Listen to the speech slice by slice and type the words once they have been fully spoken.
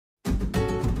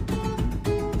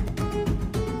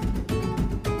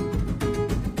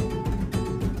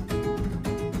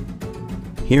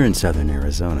Here in southern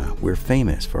Arizona, we're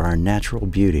famous for our natural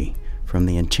beauty, from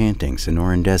the enchanting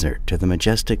Sonoran Desert to the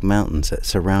majestic mountains that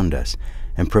surround us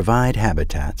and provide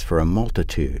habitats for a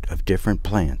multitude of different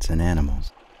plants and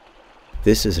animals.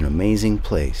 This is an amazing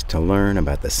place to learn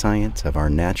about the science of our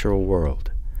natural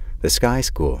world. The Sky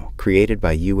School, created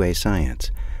by UA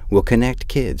Science, will connect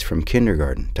kids from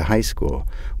kindergarten to high school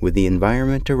with the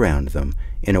environment around them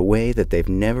in a way that they've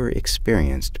never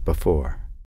experienced before.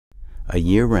 A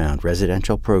year-round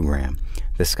residential program,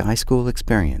 the Sky School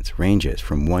experience ranges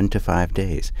from 1 to 5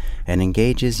 days and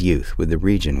engages youth with the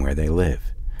region where they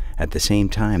live. At the same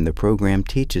time, the program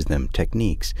teaches them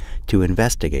techniques to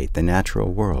investigate the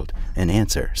natural world and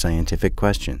answer scientific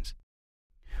questions.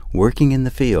 Working in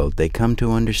the field, they come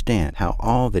to understand how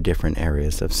all the different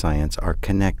areas of science are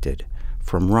connected,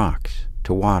 from rocks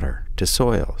to water to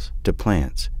soils to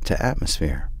plants to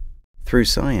atmosphere. Through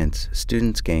science,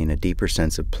 students gain a deeper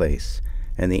sense of place,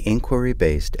 and the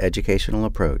inquiry-based educational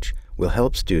approach will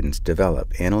help students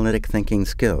develop analytic thinking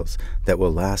skills that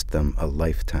will last them a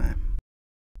lifetime.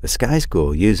 The Sky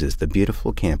School uses the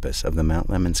beautiful campus of the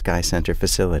Mt.Lemmon SkyCenter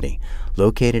facility,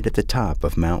 located at the top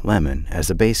of Mount Lemmon, as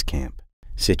a base camp.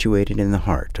 Situated in the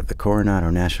heart of the Coronado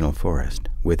National Forest,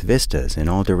 with vistas in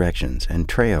all directions and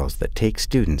trails that take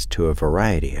students to a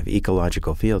variety of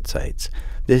ecological field sites,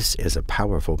 this is a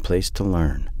powerful place to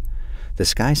learn. The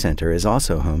Sky Center is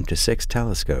also home to 6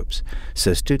 telescopes,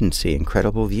 so students see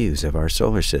incredible views of our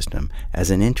solar system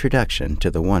as an introduction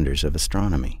to the wonders of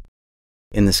astronomy.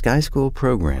 In the Sky School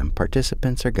program,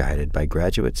 participants are guided by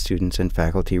graduate students and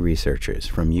faculty researchers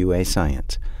from UA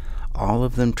Science, all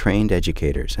of them trained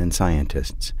educators and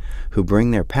scientists who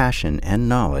bring their passion and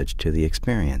knowledge to the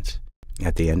experience.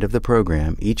 At the end of the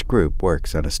program, each group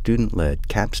works on a student-led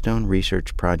capstone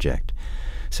research project,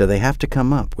 so they have to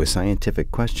come up with scientific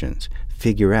questions,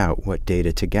 figure out what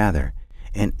data to gather,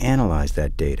 and analyze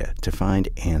that data to find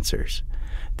answers.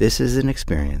 This is an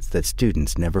experience that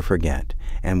students never forget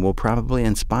and will probably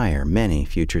inspire many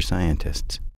future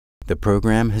scientists. The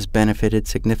program has benefited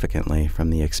significantly from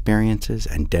the experiences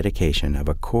and dedication of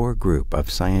a core group of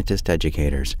scientist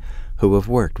educators who have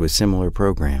worked with similar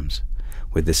programs.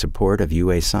 With the support of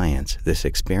UA Science, this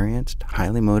experienced,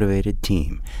 highly motivated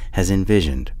team has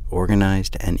envisioned,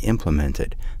 organized, and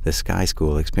implemented the Sky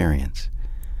School experience.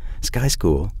 Sky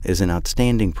School is an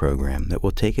outstanding program that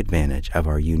will take advantage of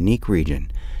our unique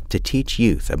region to teach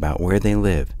youth about where they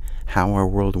live, how our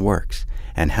world works,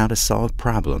 and how to solve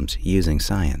problems using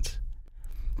science.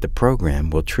 The program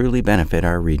will truly benefit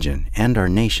our region and our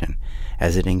nation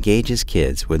as it engages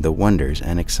kids with the wonders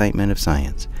and excitement of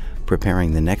science,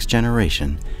 preparing the next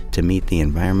generation to meet the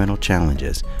environmental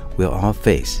challenges we'll all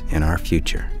face in our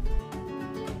future.